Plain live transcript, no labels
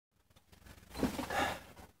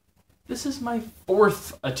This is my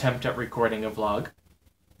fourth attempt at recording a vlog.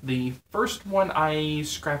 The first one I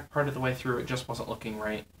scrapped part of the way through, it just wasn't looking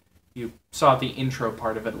right. You saw the intro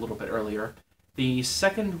part of it a little bit earlier. The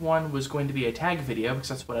second one was going to be a tag video, because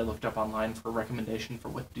that's what I looked up online for a recommendation for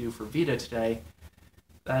what to do for VEDA today.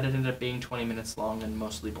 That ended up being 20 minutes long and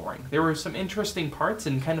mostly boring. There were some interesting parts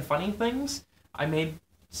and kind of funny things. I made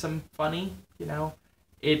some funny,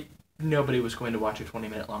 nobody was going to watch a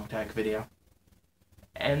 20-minute long tag video.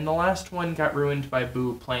 And the last one got ruined by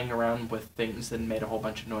Boo playing around with things and made a whole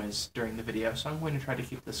bunch of noise during the video, so I'm going to try to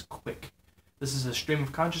keep this quick. This is a stream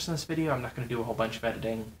of consciousness video. I'm not going to do a whole bunch of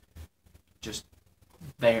editing. Just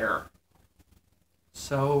there.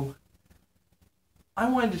 So, I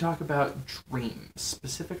wanted to talk about dreams,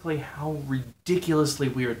 specifically how ridiculously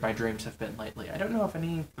weird my dreams have been lately. I don't know if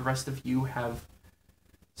any of the rest of you have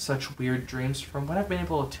such weird dreams. From what I've been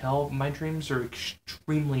able to tell, my dreams are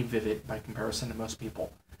extremely vivid by comparison to most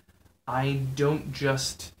people. I don't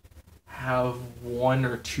just have 1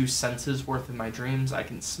 or 2 senses worth in my dreams. I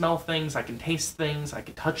can smell things, I can taste things, I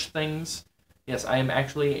can touch things. Yes, I am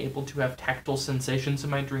actually able to have tactile sensations in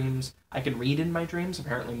my dreams. I can read in my dreams.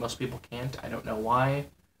 Apparently most people can't. I don't know why.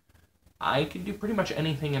 I can do pretty much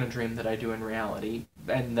anything in a dream that I do in reality,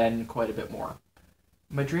 and then quite a bit more.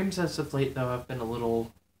 My dreams as of late, though, have been a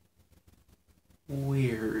little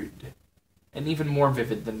weird, and even more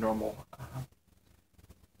vivid than normal.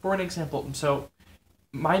 For an example, so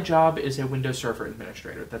my job is a Windows Server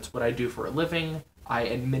administrator. That's what I do for a living. I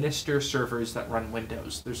administer servers that run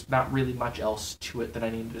Windows. There's not really much else to it that I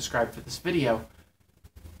need to describe for this video.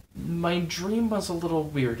 My dream was a little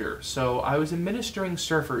weirder. So I was administering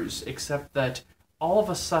servers, except that all of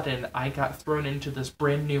a sudden I got thrown into this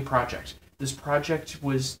brand new project. This project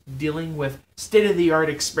was dealing with state-of-the-art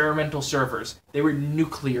experimental servers. They were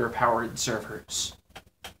nuclear-powered servers.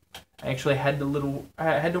 I actually had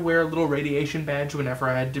to wear a little radiation badge whenever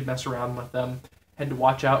I had to mess around with them. Had to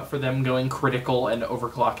watch out for them going critical and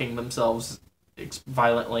overclocking themselves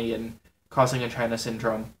violently and causing a China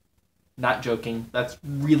syndrome. Not joking. That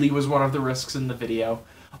really was one of the risks in the video.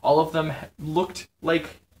 All of them looked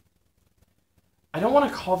like, I don't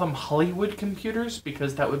want to call them Hollywood computers,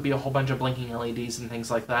 because that would be a whole bunch of blinking LEDs and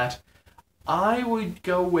things like that. I would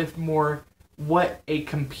go with more what a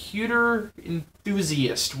computer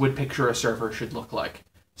enthusiast would picture a server should look like.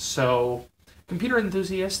 So, computer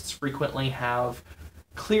enthusiasts frequently have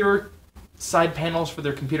clear side panels for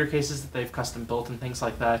their computer cases that they've custom built and things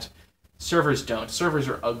like that. Servers don't. Servers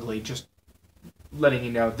are ugly, just letting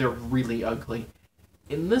you know, they're really ugly.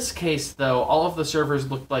 In this case, though, all of the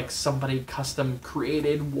servers looked like somebody custom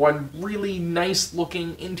created one really nice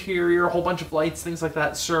looking interior, a whole bunch of lights, things like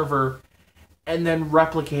that, server, and then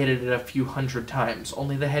replicated it a few hundred times.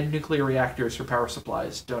 Only they had nuclear reactors for power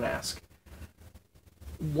supplies, don't ask.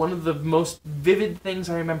 One of the most vivid things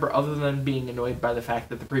I remember, other than being annoyed by the fact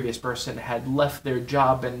that the previous person had left their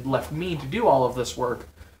job and left me to do all of this work,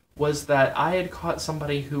 was that I had caught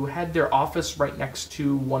somebody who had their office right next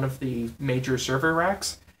to one of the major server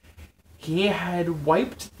racks. He had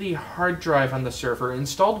wiped the hard drive on the server,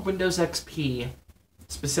 installed Windows XP,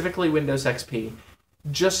 specifically Windows XP,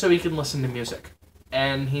 just so he could listen to music.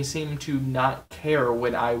 And he seemed to not care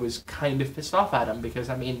when I was kind of pissed off at him, because,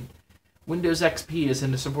 I mean, Windows XP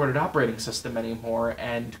isn't a supported operating system anymore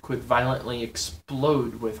and could violently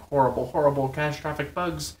explode with horrible, horrible catastrophic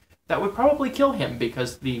bugs that would probably kill him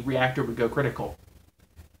because the reactor would go critical.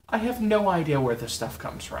 I have no idea where this stuff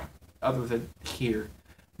comes from, other than here.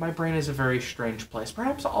 My brain is a very strange place.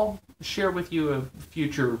 Perhaps I'll share with you a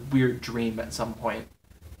future weird dream at some point.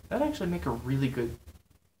 That'd actually make a really good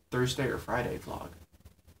Thursday or Friday vlog.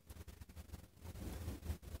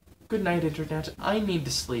 Good night, Internet. I need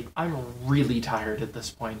to sleep. I'm really tired at this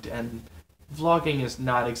point, and vlogging is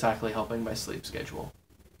not exactly helping my sleep schedule.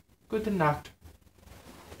 Good night.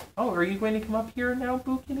 Oh, are you going to come up here now,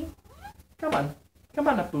 Boo Kitty? Come on. Come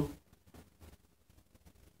on up, Boo.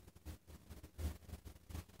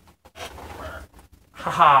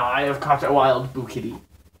 Haha, I have caught a wild Boo Kitty.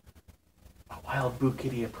 A wild Boo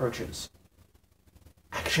Kitty approaches.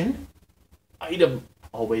 Action? Item.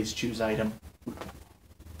 Always choose item.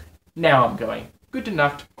 Now I'm going. Good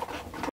night.